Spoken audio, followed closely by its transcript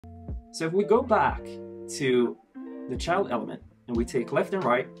So if we go back to the child element and we take left and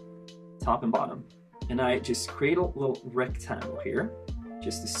right, top and bottom, and I just create a little rectangle here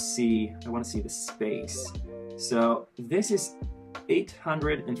just to see, I want to see the space. So this is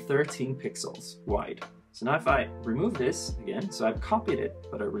 813 pixels wide. So now if I remove this again, so I've copied it,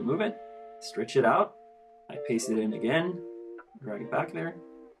 but I remove it, stretch it out, I paste it in again, drag it back there,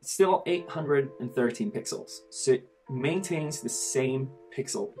 it's still 813 pixels. So it maintains the same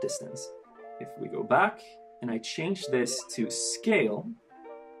pixel distance. If we go back and I change this to scale,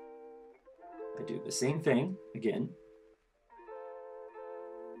 I do the same thing again,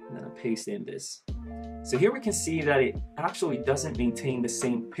 and then I paste in this. So here we can see that it actually doesn't maintain the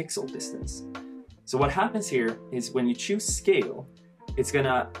same pixel distance. So what happens here is when you choose scale, it's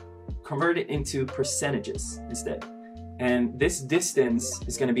gonna convert it into percentages instead. And this distance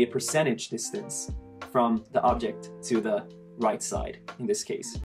is gonna be a percentage distance from the object to the right side in this case.